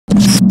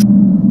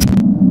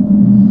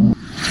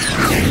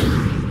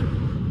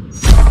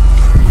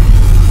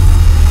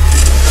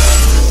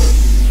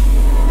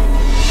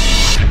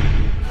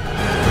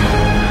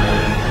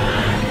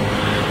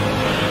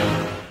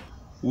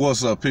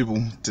What's up,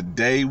 people?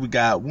 Today we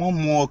got one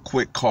more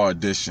quick car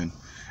edition,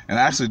 and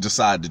I actually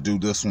decided to do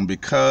this one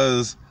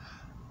because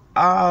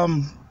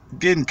I'm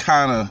getting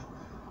kind of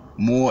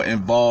more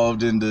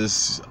involved in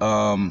this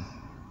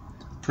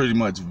pretty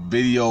much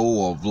video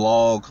or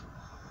vlog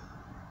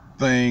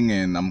thing,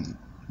 and I'm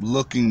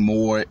looking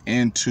more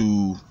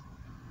into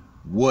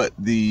what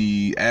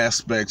the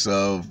aspects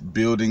of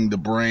building the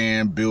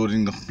brand,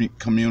 building the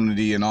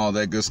community, and all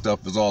that good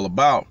stuff is all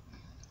about.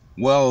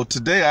 Well,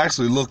 today I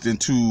actually looked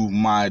into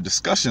my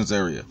discussions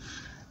area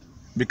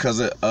because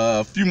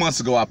a few months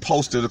ago I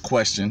posted a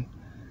question,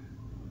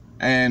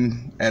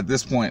 and at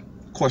this point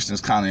the question is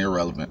kind of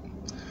irrelevant,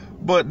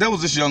 but there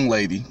was this young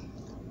lady,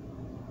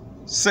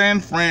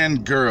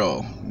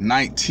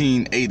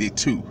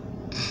 Sanfrangirl1982,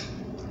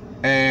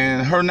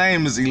 and her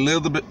name is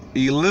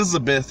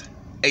Elizabeth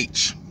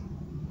H.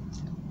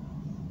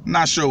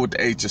 Not sure what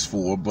the H is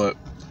for, but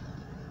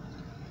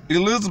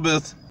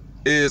Elizabeth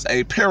is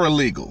a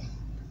paralegal.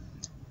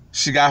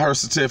 She got her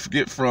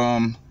certificate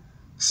from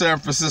San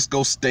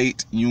Francisco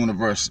State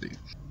University.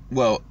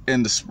 Well,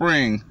 in the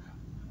spring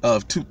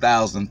of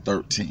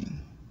 2013.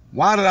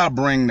 Why did I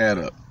bring that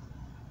up?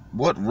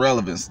 What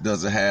relevance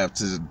does it have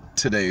to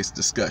today's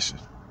discussion?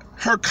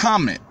 Her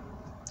comment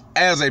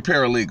as a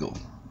paralegal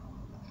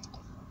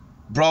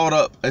brought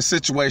up a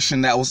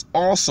situation that was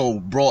also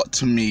brought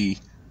to me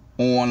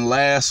on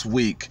last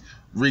week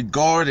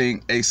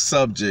regarding a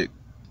subject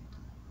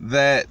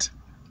that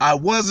I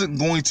wasn't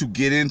going to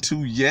get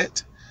into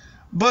yet,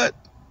 but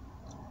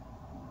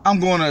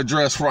I'm going to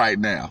address right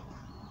now,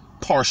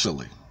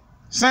 partially.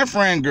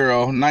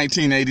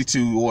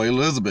 Sanfrangirl1982, or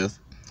Elizabeth,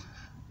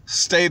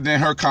 stated in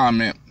her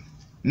comment,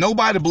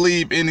 "Nobody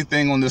believed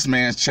anything on this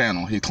man's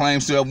channel. He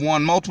claims to have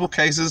won multiple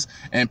cases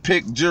and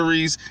picked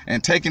juries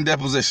and taken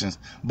depositions,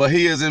 but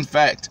he is in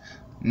fact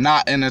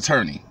not an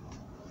attorney.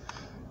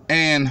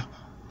 And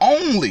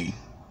only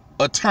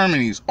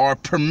attorneys are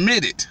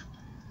permitted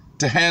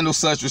to handle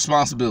such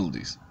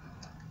responsibilities.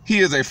 He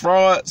is a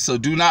fraud, so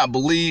do not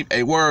believe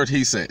a word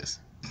he says."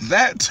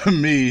 That to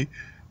me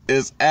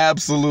is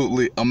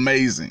absolutely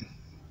amazing.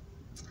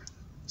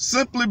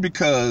 Simply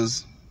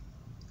because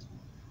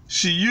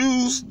she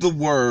used the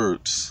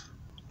words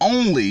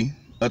only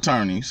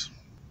attorneys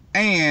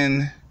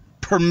and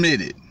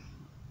permitted.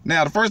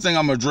 Now, the first thing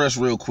I'm going to address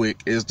real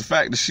quick is the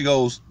fact that she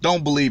goes,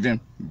 don't believe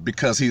him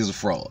because he's a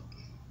fraud.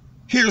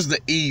 Here's the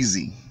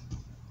easy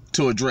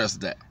to address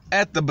that.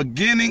 At the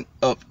beginning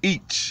of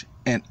each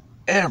and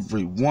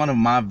every one of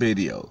my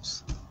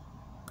videos,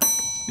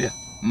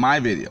 my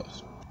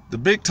videos, the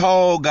big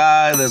tall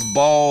guy that's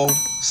bald,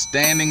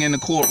 standing in the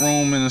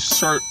courtroom in a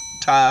shirt,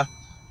 tie,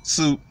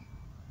 suit,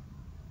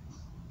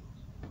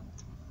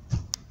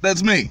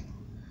 that's me.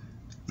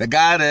 The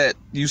guy that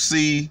you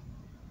see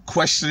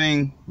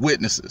questioning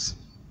witnesses,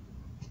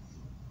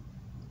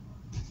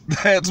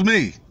 that's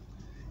me.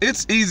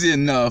 It's easy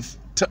enough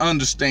to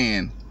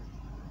understand.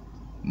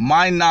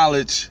 My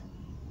knowledge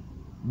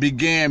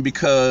began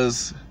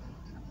because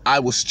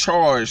I was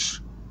charged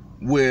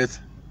with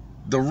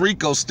the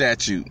RICO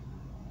statute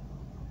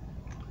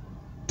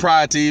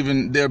prior to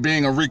even there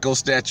being a RICO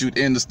statute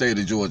in the state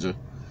of Georgia.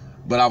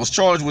 But I was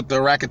charged with the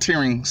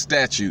racketeering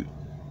statute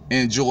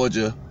in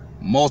Georgia,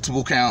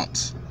 multiple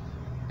counts,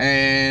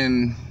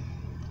 and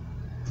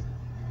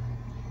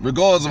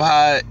regardless of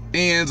how it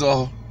ends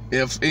or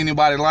if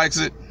anybody likes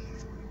it,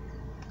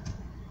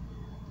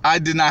 I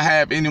did not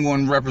have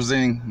anyone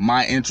representing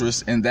my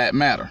interests in that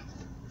matter.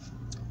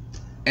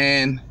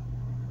 And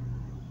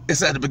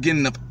it's at the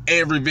beginning of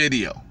every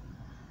video.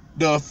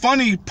 The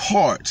funny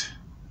part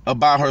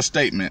about her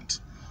statement,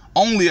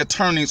 only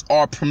attorneys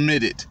are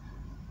permitted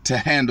to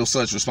handle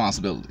such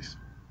responsibilities.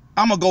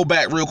 I'm going to go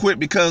back real quick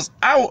because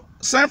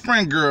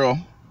Sanfrangirl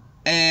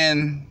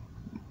and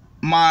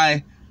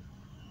my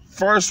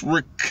first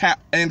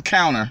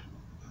encounter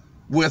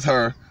with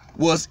her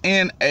was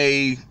in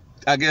a,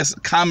 I guess,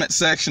 comment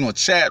section or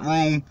chat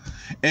room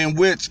in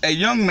which a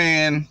young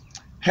man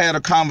had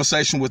a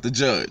conversation with the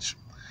judge.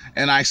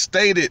 And I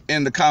stated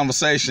in the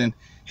conversation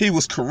he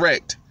was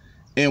correct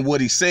in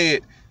what he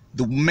said.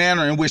 The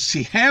manner in which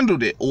he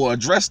handled it or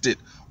addressed it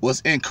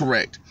was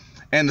incorrect.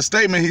 And the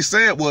statement he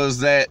said was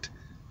that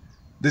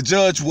the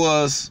judge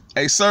was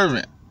a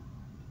servant,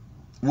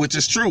 which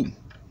is true.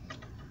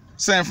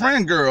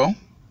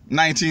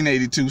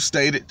 Sanfrangirl1982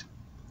 stated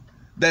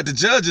that the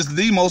judge is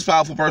the most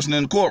powerful person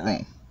in the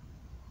courtroom.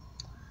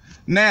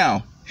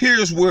 Now,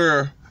 here's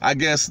where I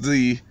guess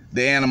the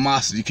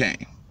animosity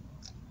came.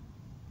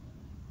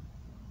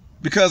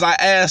 Because I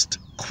asked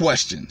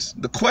questions.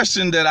 The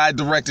question that I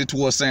directed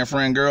towards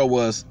Sanfrangirl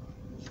was,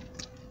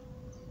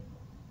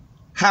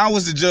 how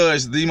is the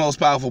judge the most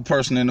powerful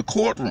person in the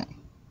courtroom?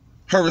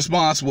 Her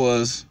response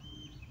was,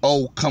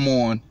 oh, come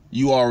on,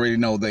 you already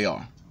know they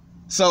are.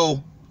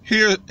 So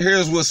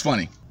here's what's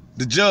funny.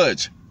 The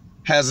judge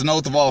has an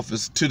oath of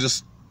office to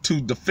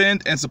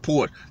defend and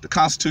support the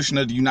Constitution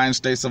of the United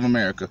States of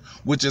America,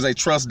 which is a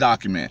trust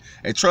document.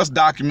 A trust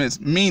document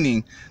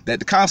meaning that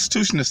the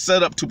Constitution is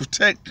set up to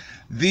protect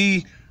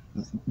the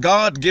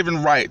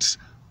God-given rights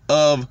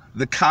of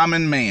the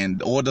common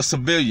man or the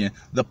civilian,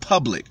 the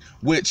public,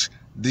 which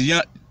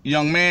the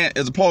young man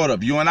is a part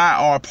of, you and I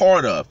are a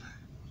part of,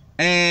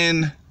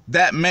 and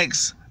that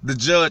makes the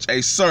judge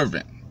a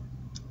servant.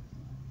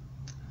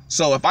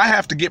 So if I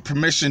have to get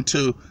permission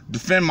to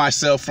defend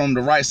myself from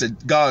the rights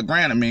that God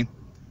granted me,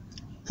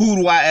 who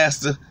do I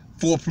ask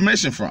for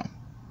permission from?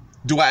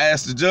 Do I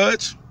ask the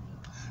judge?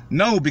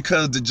 No,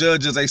 because the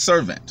judge is a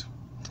servant.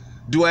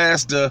 Do I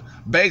ask the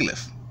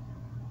bailiff?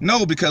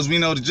 No, because we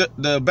know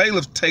the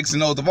bailiff takes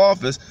an oath of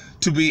office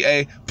to be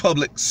a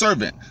public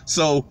servant.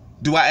 So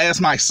do I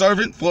ask my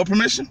servant for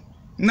permission?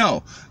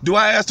 No. Do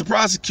I ask the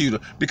prosecutor?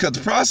 Because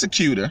the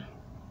prosecutor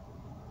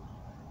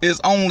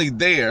is only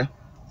there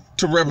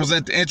to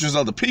represent the interests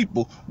of the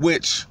people,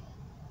 which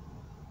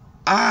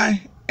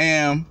I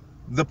am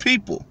the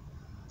people.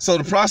 So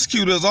the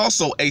prosecutor is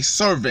also a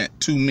servant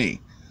to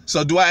me.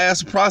 So do I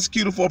ask the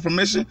prosecutor for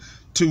permission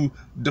to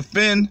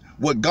defend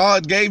what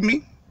God gave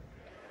me?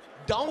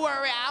 Don't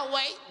worry, I'll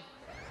wait.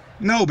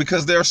 No,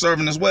 because they're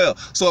serving as well.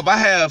 So if I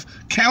have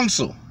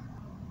counsel,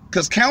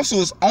 because counsel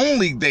is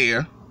only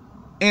there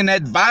in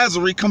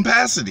advisory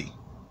capacity,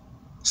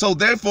 so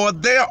therefore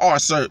they are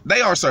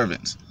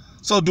servants.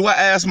 So do I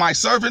ask my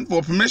servant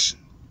for permission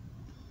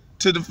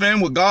to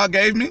defend what God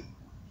gave me?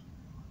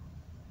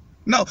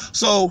 No.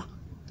 So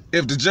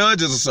if the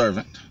judge is a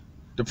servant,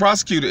 the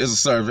prosecutor is a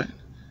servant,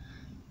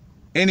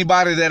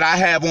 anybody that I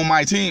have on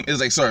my team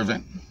is a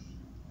servant,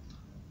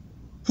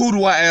 who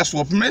do I ask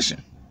for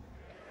permission?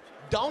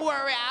 Don't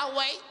worry, I'll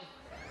wait.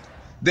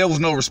 There was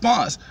no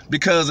response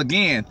because,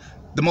 again,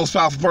 the most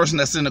powerful person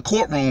that's in the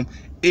courtroom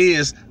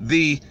is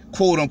the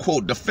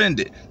quote-unquote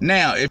defendant.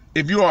 Now,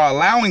 if you are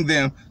allowing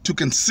them to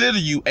consider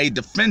you a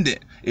defendant,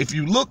 if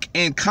you look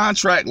in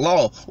contract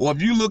law or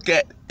if you look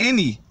at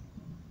any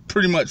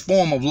pretty much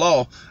form of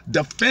law,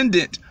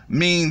 defendant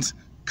means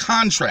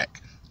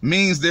contract,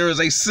 means there is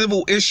a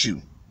civil issue.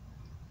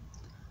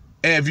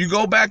 And if you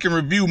go back and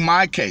review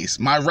my case,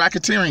 my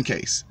racketeering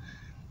case,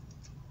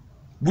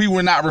 we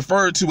were not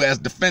referred to as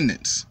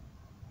defendants.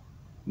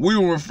 We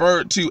were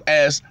referred to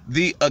as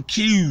the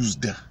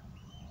accused.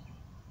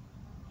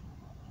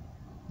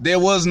 There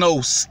was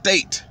no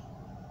state.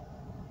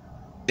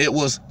 It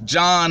was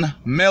John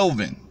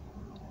Melvin,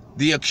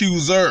 the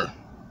accuser,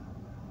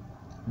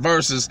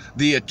 versus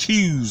the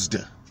accused.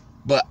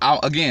 But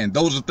again,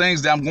 those are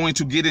things that I'm going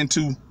to get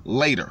into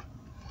later.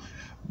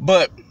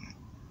 But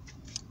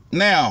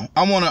now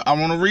I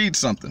want to read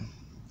something,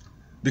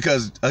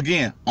 because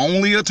again,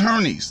 only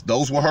attorneys,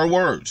 those were her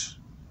words,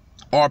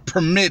 are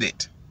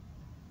permitted.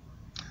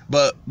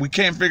 But we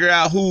can't figure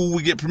out who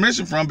we get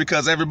permission from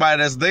because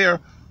everybody that's there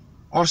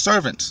are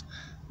servants.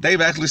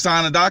 They've actually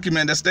signed a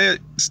document that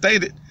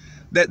stated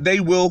that they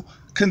will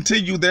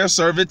continue their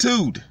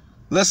servitude.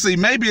 Let's see,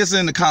 maybe it's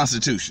in the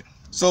Constitution.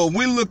 So if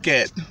we look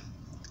at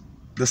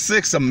the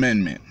 6th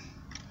Amendment,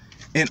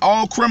 in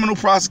all criminal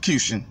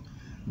prosecution,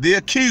 the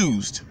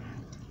accused,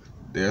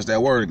 there's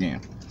that word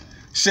again,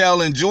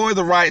 shall enjoy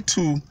the right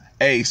to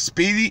a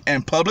speedy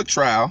and public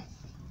trial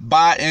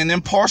by an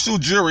impartial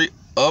jury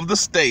of the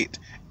state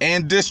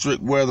and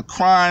district where the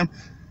crime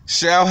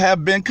shall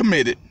have been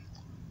committed,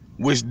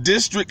 which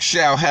district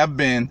shall have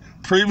been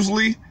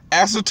previously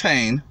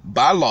ascertained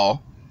by law,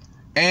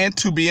 and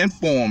to be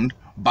informed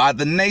by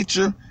the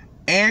nature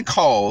and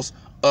cause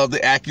of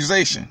the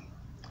accusation,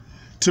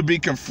 to be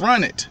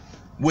confronted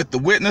with the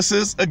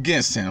witnesses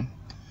against him,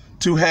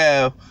 to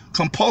have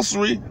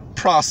compulsory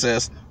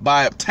process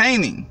by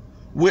obtaining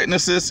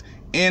witnesses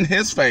in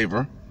his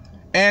favor,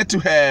 and to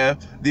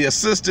have the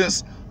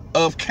assistance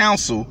of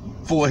counsel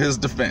for his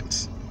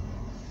defense.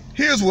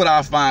 Here's what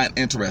I find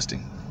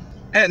interesting.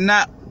 At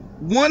not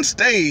one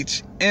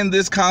stage in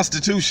this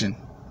Constitution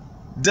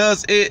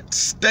does it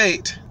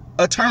state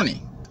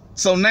attorney.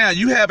 So now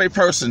you have a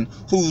person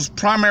whose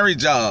primary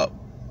job,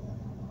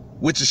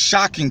 which is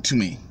shocking to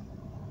me,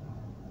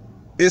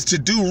 is to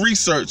do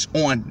research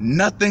on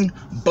nothing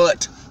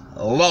but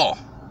law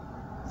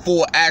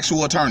for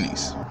actual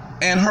attorneys.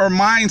 And her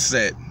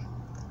mindset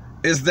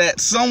is that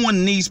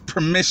someone needs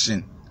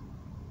permission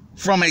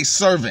from a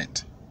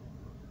servant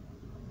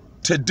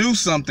to do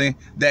something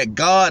that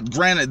God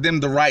granted them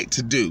the right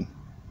to do.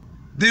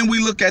 Then we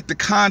look at the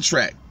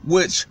contract,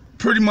 which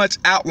pretty much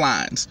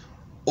outlines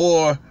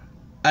or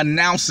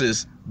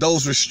announces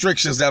those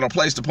restrictions that are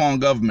placed upon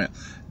government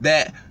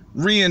that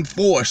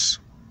reinforce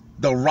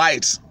the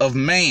rights of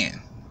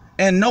man.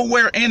 And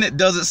nowhere in it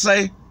does it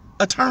say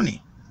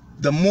attorney.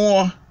 The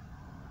more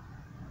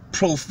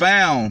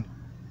profound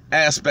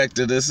aspect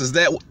of this is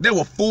that there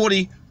were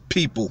 40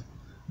 people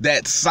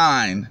that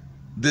signed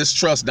this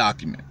trust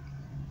document.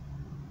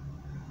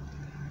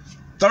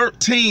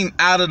 13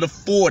 out of the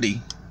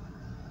 40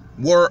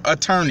 were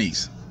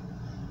attorneys.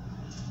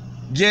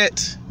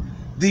 Yet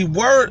the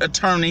word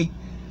attorney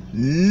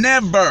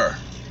never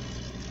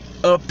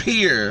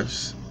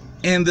appears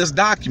in this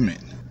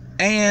document.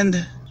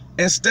 And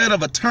instead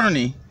of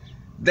attorney,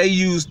 they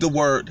used the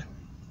word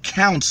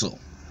counsel.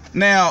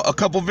 Now, a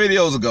couple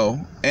videos ago,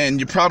 and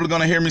you're probably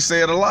going to hear me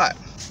say it a lot,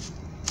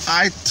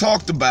 I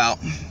talked about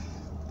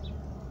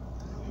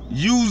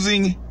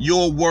using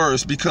your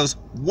words, because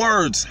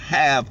words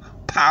have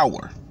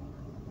power.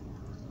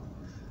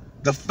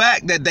 The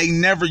fact that they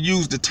never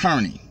used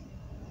attorney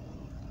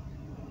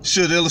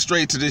should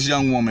illustrate to this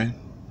young woman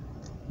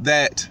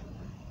that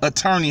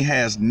attorney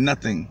has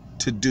nothing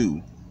to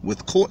do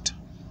with court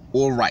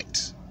or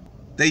rights.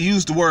 They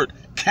used the word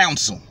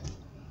counsel.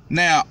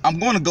 Now, I'm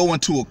going to go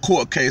into a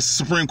court case,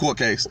 Supreme Court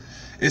case.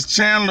 It's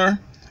Chandler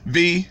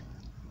v.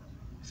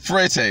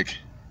 Freitag,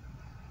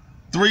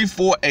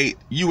 348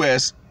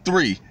 U.S.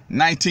 3,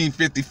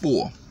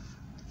 1954.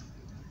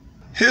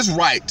 His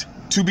right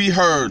to be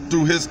heard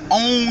through his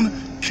own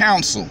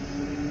counsel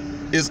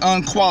is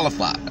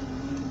unqualified.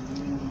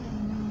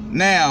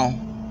 Now,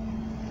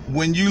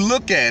 when you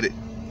look at it,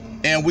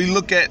 and we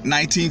look at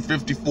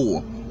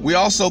 1954, we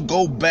also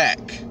go back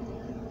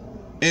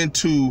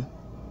into,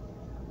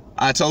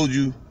 I told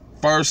you,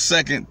 first,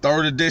 second,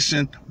 third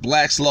edition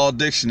Black's Law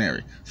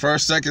Dictionary,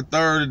 first, second,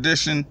 third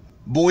edition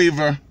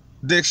Boiver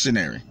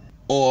Dictionary,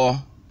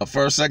 or a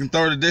first, second,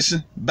 third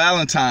edition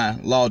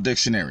Ballantine Law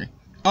Dictionary.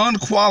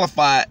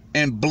 Unqualified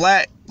in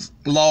Black's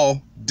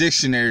Law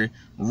Dictionary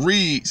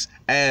reads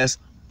as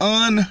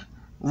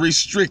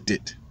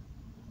unrestricted.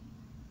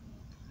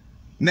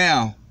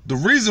 Now, the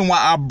reason why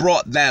I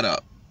brought that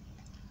up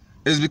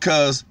is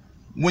because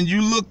when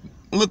you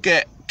look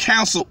at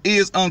counsel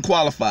is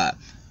unqualified,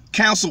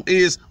 counsel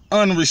is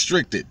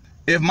unrestricted.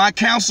 If my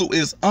counsel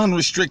is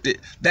unrestricted,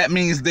 that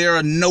means there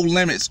are no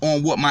limits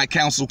on what my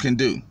counsel can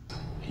do.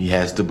 He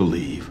has to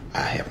believe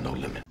I have no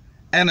limit.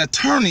 An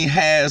attorney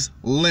has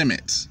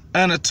limits.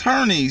 An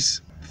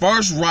attorney's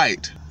first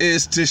right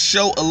is to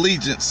show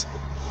allegiance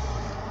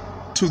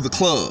to the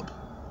club,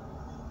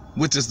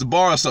 which is the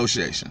Bar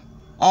Association.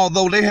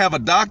 Although they have a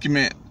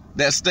document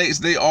that states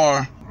they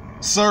are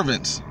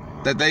servants,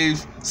 that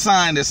they've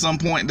signed at some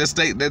point that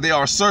state that they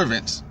are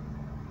servants,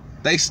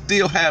 they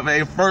still have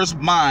a first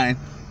mind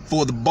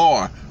for the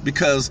bar,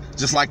 because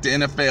just like the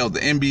NFL, the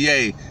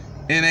NBA,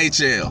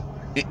 NHL,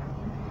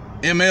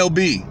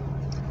 MLB,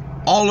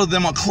 all of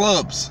them are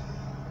clubs.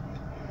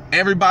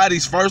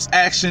 Everybody's first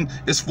action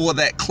is for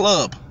that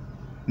club,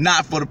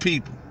 not for the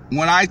people.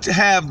 When I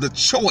have the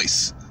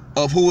choice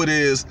of who it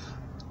is,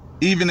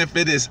 even if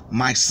it is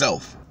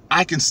myself,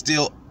 I can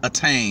still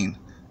attain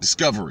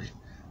discovery.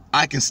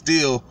 I can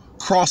still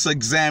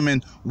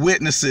cross-examine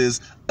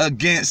witnesses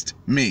against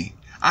me.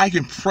 I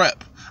can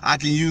prep. I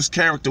can use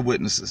character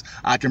witnesses.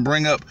 I can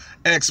bring up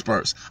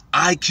experts.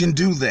 I can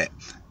do that.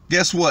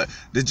 Guess what?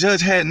 The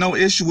judge had no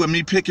issue with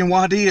me picking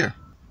Wadir,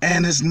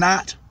 and it's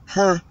not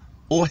her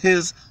or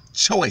his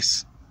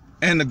choice.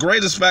 And the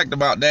greatest fact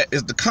about that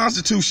is the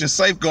Constitution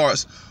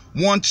safeguards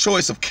one's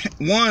choice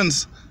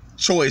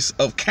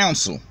of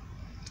counsel,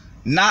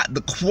 not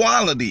the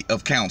quality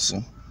of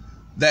counsel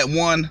that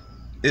one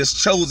is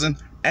chosen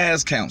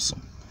as counsel.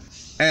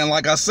 And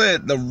like I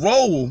said, the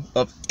role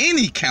of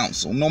any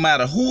counsel, no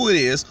matter who it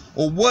is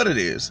or what it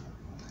is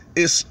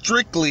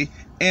strictly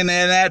in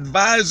an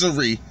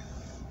advisory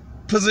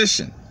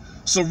position.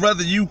 So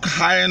whether you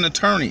hire an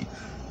attorney,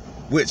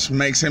 which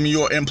makes him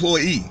your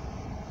employee,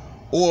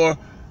 or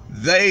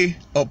they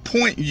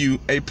appoint you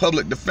a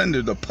public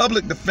defender, the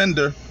public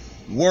defender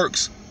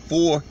works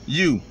for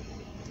you,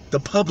 the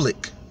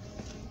public.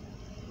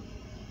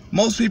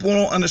 Most people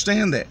don't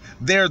understand that.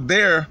 They're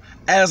there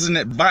as an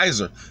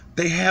advisor.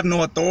 They have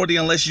no authority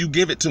unless you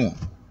give it to them.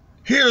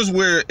 Here's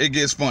where it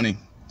gets funny,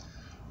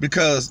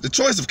 because the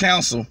choice of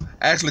counsel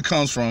actually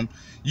comes from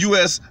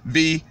U.S.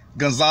 v.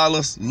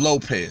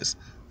 Gonzalez-Lopez,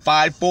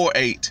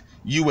 548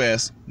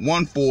 U.S.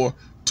 14,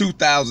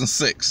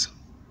 2006.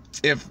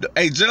 If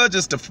a judge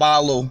is to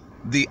follow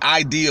the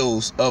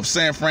ideals of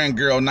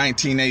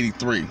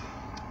Sanfrangirl1983,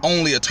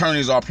 only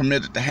attorneys are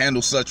permitted to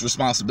handle such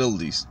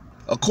responsibilities.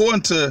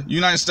 According to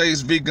United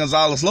States v.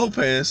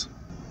 Gonzalez-Lopez,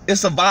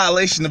 it's a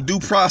violation of due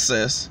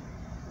process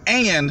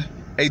and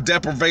a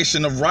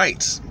deprivation of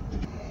rights,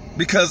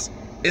 because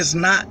it's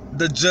not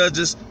the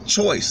judge's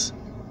choice.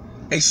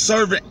 A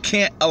servant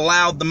can't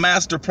allow the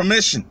master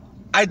permission.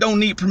 I don't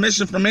need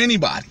permission from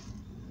anybody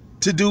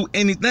to do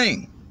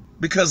anything,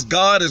 because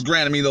God has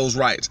granted me those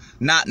rights,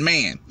 not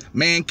man.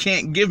 Man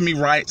can't give me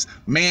rights.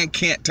 Man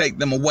can't take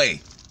them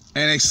away.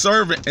 And a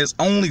servant is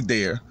only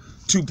there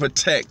to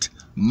protect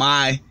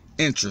my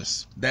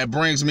interests. That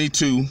brings me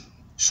to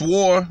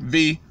Schwar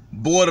v.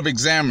 Board of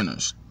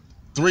Examiners,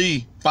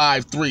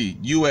 353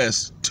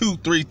 U.S.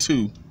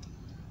 232,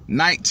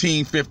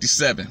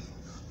 1957.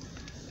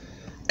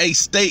 A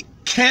state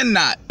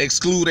cannot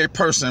exclude a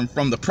person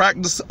from the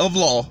practice of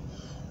law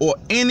or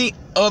any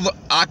other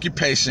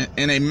occupation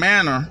in a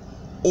manner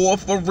or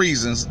for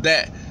reasons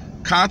that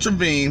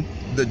contravene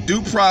the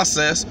due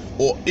process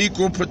or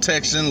equal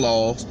protection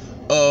laws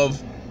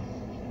of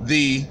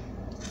the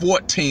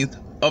 14th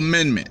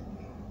Amendment.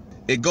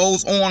 It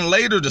goes on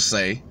later to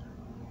say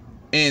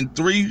in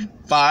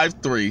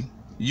 353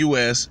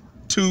 U.S.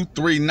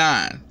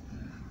 239,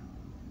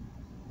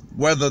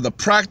 whether the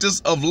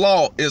practice of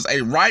law is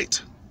a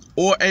right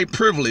or a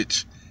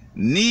privilege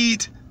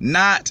need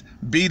not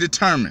be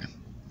determined.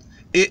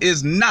 It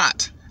is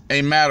not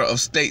a matter of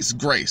state's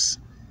grace.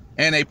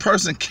 and a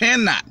person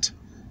cannot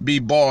be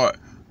barred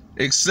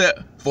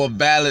except for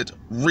valid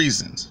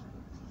reasons.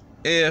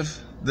 If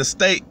the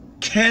state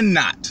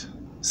cannot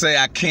say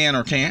I can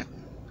or can't,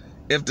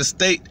 if the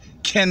state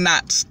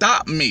cannot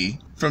stop me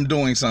from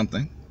doing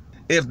something,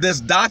 if this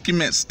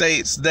document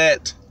states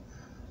that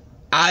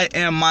I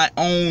am my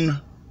own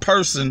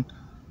person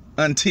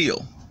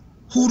until,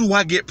 who do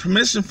I get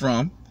permission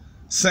from?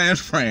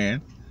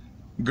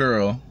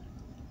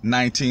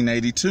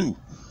 Sanfrangirl1982,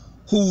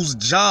 whose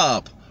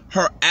job,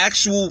 her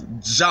actual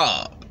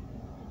job,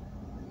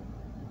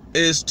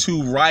 is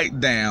to write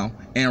down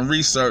and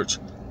research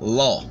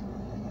law.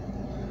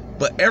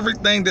 But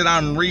everything that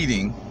I'm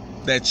reading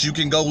that you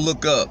can go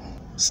look up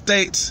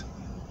states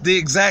the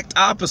exact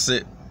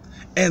opposite,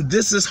 and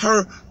this is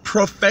her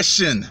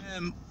profession.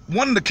 And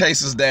one of the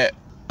cases that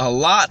a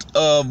lot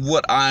of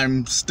what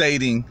I'm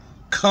stating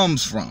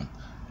comes from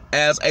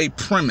as a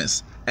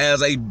premise,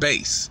 as a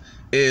base,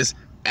 is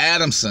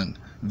Adamson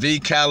v.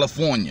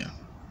 California,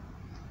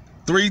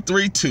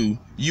 332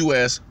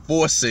 U.S.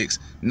 46,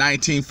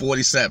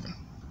 1947.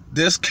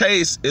 This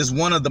case is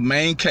one of the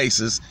main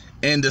cases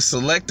in the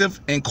selective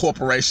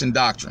incorporation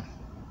doctrine,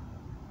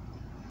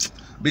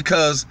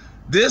 because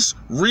this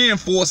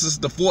reinforces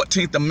the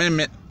 14th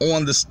Amendment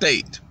on the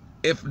state.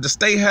 If the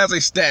state has a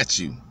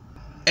statute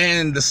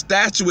and the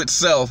statute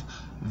itself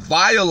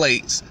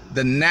violates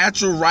the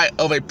natural right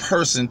of a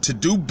person to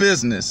do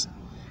business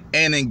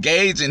and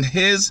engage in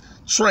his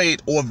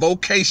trade or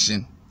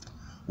vocation,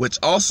 which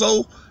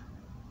also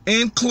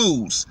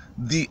includes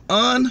the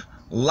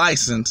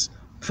unlicensed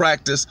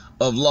practice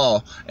of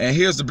law. And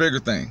here's the bigger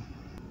thing: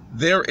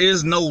 there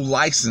is no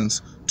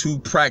license to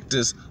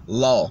practice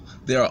law.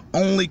 There are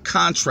only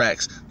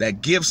contracts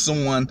that give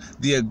someone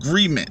the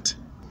agreement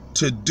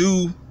to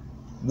do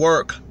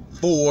work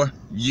for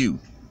you.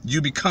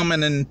 You become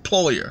an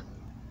employer.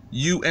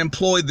 You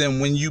employ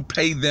them when you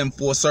pay them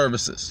for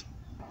services.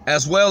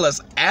 As well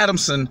as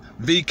Adamson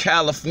v.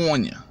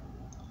 California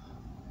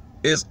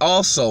is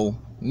also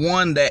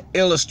one that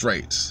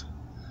illustrates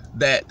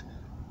that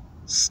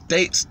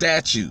state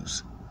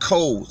statutes,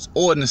 codes,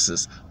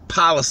 ordinances,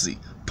 policy,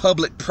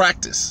 public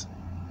practice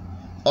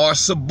are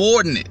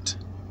subordinate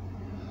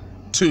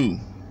to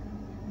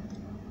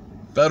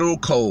federal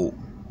code,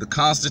 the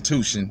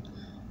Constitution,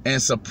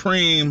 and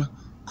Supreme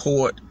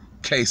Court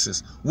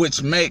cases,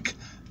 which make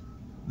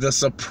the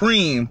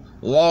supreme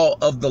law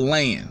of the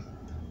land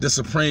the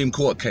Supreme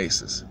Court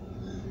cases,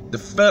 the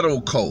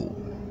federal code,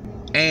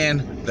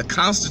 and the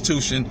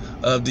Constitution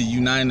of the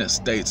United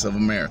States of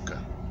America.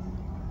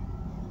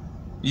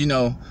 You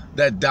know,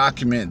 that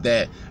document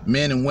that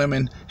men and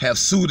women have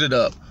suited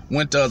up,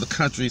 went to other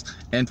countries,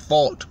 and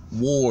fought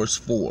wars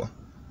for,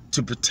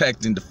 to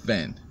protect and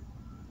defend.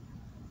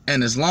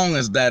 And as long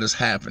as that is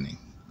happening,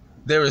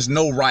 there is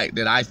no right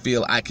that I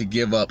feel I could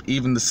give up,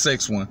 even the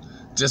sixth one,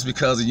 just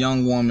because a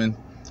young woman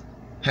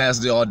has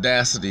the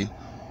audacity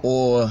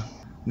or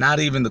not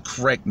even the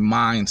correct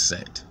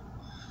mindset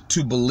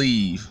to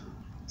believe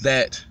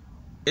that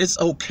it's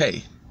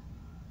okay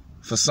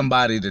for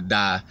somebody to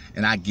die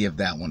and I give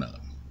that one up.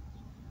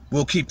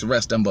 We'll keep the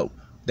rest of them, but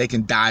they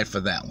can die for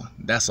that one.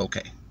 That's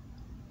okay.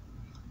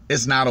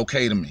 It's not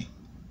okay to me.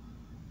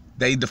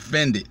 They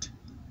defended,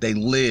 they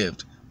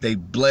lived, they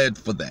bled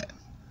for that.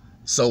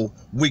 So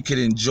we can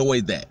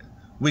enjoy that.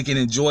 We can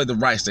enjoy the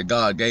rights that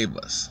God gave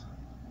us.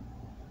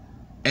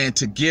 And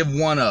to give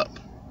one up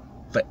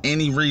for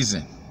any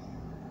reason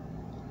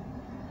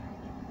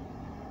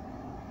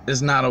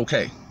is not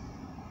okay.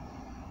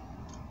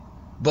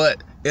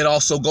 But it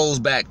also goes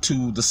back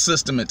to the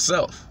system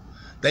itself.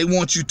 They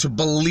want you to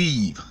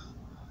believe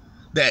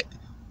that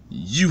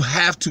you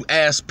have to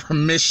ask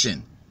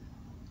permission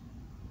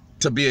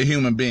to be a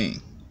human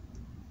being.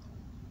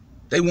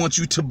 They want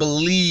you to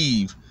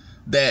believe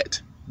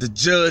that the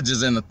judge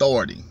is an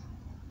authority,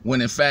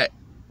 when in fact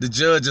the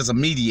judge is a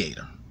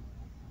mediator.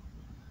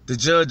 The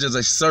judge is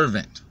a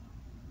servant.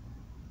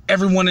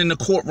 Everyone in the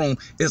courtroom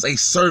is a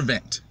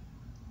servant.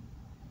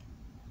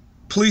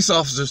 Police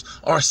officers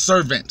are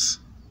servants.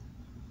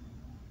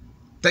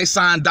 They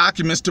sign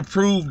documents to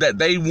prove that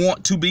they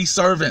want to be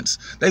servants.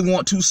 They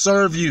want to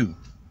serve you.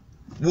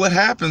 What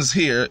happens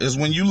here is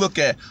when you look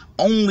at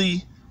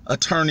only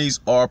attorneys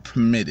are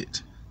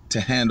permitted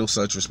to handle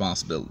such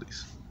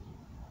responsibilities.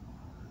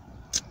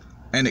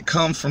 And it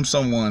comes from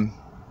someone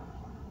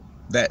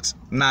that's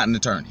not an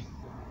attorney.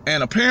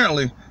 And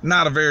apparently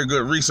not a very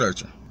good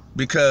researcher,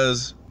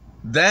 because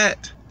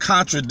that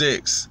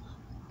contradicts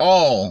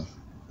all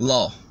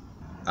law.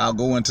 I'll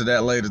go into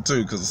that later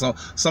too, because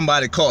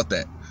somebody caught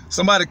that.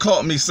 Somebody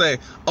caught me say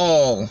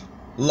all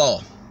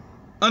law.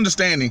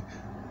 Understanding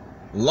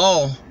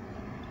law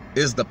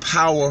is the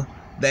power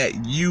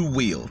that you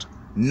wield,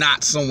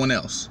 not someone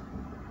else.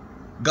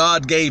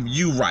 God gave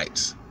you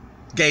rights,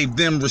 gave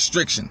them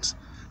restrictions.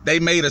 They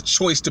made a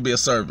choice to be a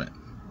servant.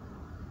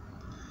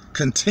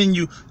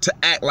 Continue to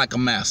act like a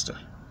master.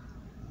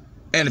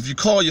 And if you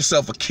call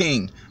yourself a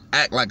king,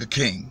 act like a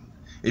king.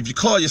 If you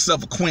call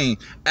yourself a queen,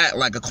 act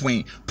like a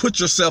queen. Put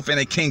yourself in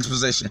a king's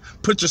position.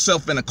 Put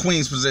yourself in a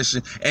queen's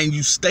position, and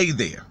you stay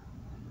there.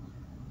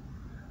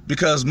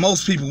 because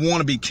most people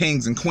want to be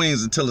kings and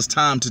queens until it's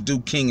time to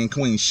do king and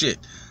queen shit.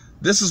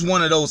 This is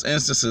one of those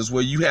instances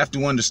where you have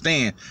to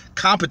understand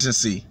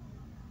competency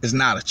is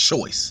not a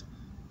choice.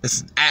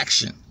 It's an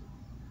action.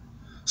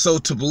 So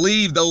to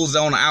believe those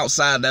on the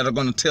outside that are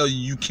going to tell you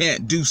you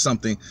can't do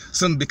something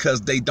simply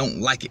because they don't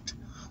like it,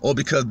 or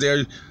because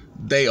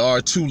they are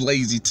too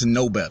lazy to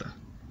know better.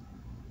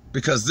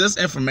 Because this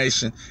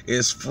information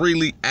is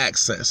freely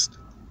accessed.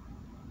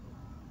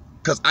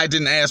 Because I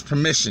didn't ask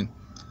permission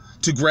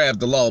to grab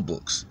the law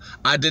books.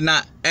 I did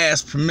not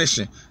ask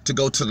permission to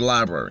go to the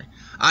library.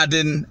 I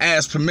didn't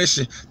ask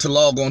permission to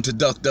log on to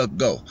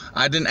DuckDuckGo.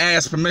 I didn't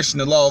ask permission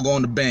to log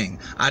on to Bing.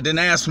 I didn't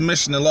ask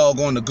permission to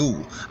log on to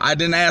Google. I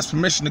didn't ask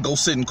permission to go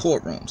sit in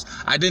courtrooms.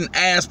 I didn't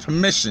ask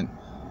permission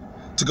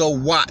to go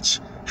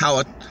watch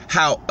how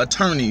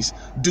attorneys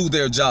do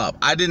their job.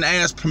 I didn't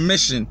ask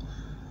permission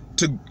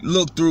to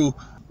look through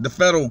the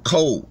federal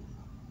code.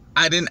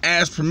 I didn't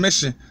ask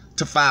permission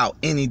to file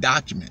any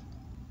document.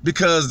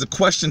 Because the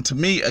question to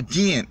me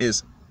again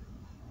is,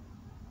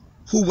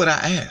 who would I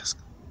ask?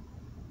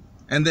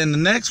 And then the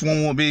next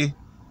one will be,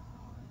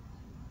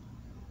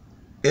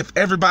 if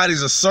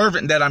everybody's a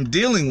servant that I'm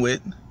dealing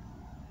with,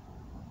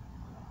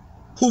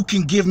 who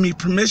can give me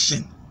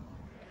permission?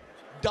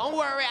 Don't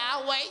worry,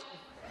 I'll wait.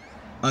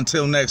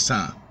 Until next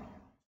time.